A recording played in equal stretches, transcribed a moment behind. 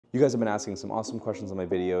You guys have been asking some awesome questions on my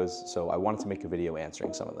videos, so I wanted to make a video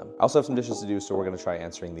answering some of them. I also have some dishes to do, so we're gonna try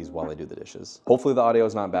answering these while I do the dishes. Hopefully the audio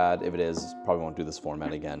is not bad. If it is, probably won't do this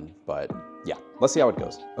format again, but yeah, let's see how it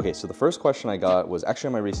goes. Okay, so the first question I got was actually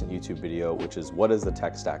on my recent YouTube video, which is, what is the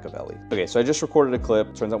tech stack of Ellie? Okay, so I just recorded a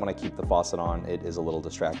clip. Turns out when I keep the faucet on, it is a little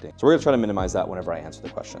distracting. So we're gonna try to minimize that whenever I answer the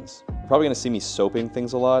questions. You're probably gonna see me soaping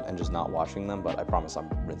things a lot and just not washing them, but I promise I'm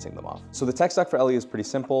rinsing them off. So the tech stack for Ellie is pretty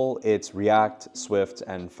simple. It's React, Swift,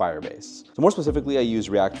 and Firebase. So more specifically, I use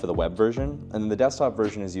React for the web version, and then the desktop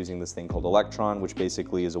version is using this thing called Electron, which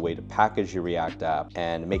basically is a way to package your React app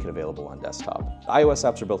and make it available on desktop. The iOS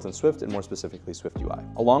apps are built in Swift, and more specifically Swift UI.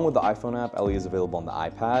 Along with the iPhone app, Ellie is available on the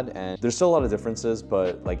iPad, and there's still a lot of differences,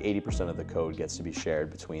 but like 80% of the code gets to be shared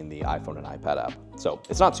between the iPhone and iPad app. So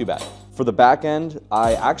it's not too bad. For the backend,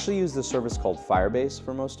 I actually use this service called Firebase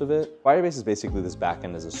for most of it. Firebase is basically this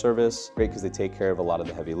backend as a service, great because they take care of a lot of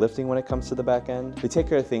the heavy lifting when it comes to the backend. They take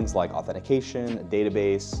care of things like authentication, a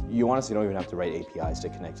database. You honestly don't even have to write APIs to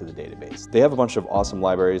connect to the database. They have a bunch of awesome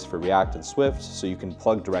libraries for React and Swift, so you can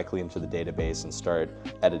plug directly into the database and start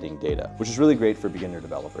editing data, which is really great for beginner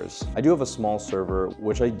developers. I do have a small server,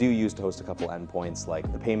 which I do use to host a couple endpoints,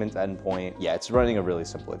 like the payment endpoint. Yeah, it's running a really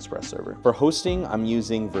simple Express server. For hosting, I'm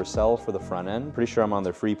using Vercel for the front end. Pretty sure I'm on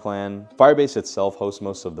their free plan. Firebase itself hosts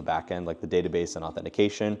most of the back end, like the database and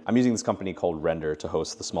authentication. I'm using this company called Render to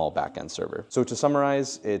host the small backend server. So to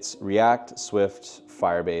summarize, it's React, Swift,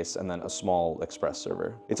 Firebase, and then a small Express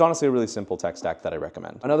server. It's honestly a really simple tech stack that I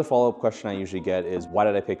recommend. Another follow-up question I usually get is, why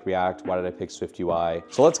did I pick React? Why did I pick Swift UI?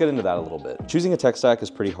 So let's get into that a little bit. Choosing a tech stack is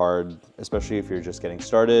pretty hard, especially if you're just getting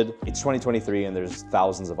started. It's 2023 and there's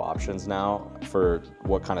thousands of options now for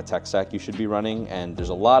what kind of tech stack you should be running, and there's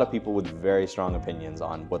a lot of people with very strong opinions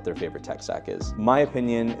on what their favorite tech stack is. My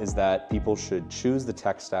opinion is that people should choose the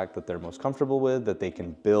tech stack that they're most comfortable with, that they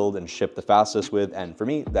can build and ship the fastest with, and for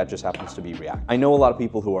me, that just happens to be React. I know a lot of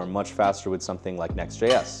people who are much faster with something like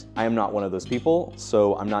Next.js. I am not one of those people,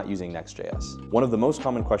 so I'm not using Next.js. One of the most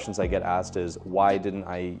common questions I get asked is, why didn't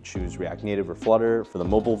I choose React Native or Flutter for the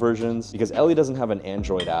mobile versions? Because Ellie doesn't have an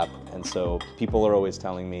Android app, and so people are always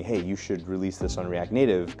telling me, hey, you should release this on React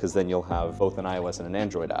Native, because then you'll have both an iOS and an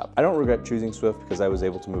Android app. I don't regret choosing Swift because I was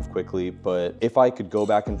able to move quickly, but if I could go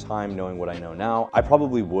back in time knowing what I know now, I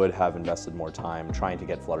probably would have invested more time trying to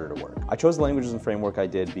get Flutter to work. I chose the languages and framework I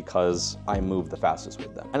did because I moved the fastest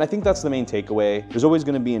with them. And I think that's the main takeaway. There's always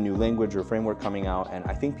going to be a new language or framework coming out, and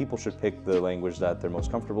I think people should pick the language that they're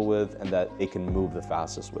most comfortable with and that they can move the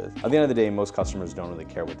fastest with. At the end of the day, most customers don't really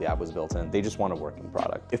care what the app was built in. They just want a working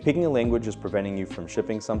product. If picking a language is preventing you from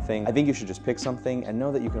shipping something, I think you should just pick something and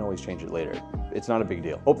know that you can always change it later. It's not a big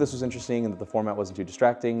deal. Hope this was interesting and that the format wasn't too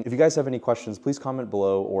distracting. If you guys have any questions, please comment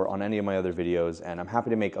below or on any of my other videos, and I'm happy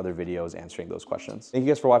to make other videos answering those questions. Thank you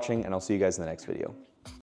guys for watching, and I'll see you guys in the next video.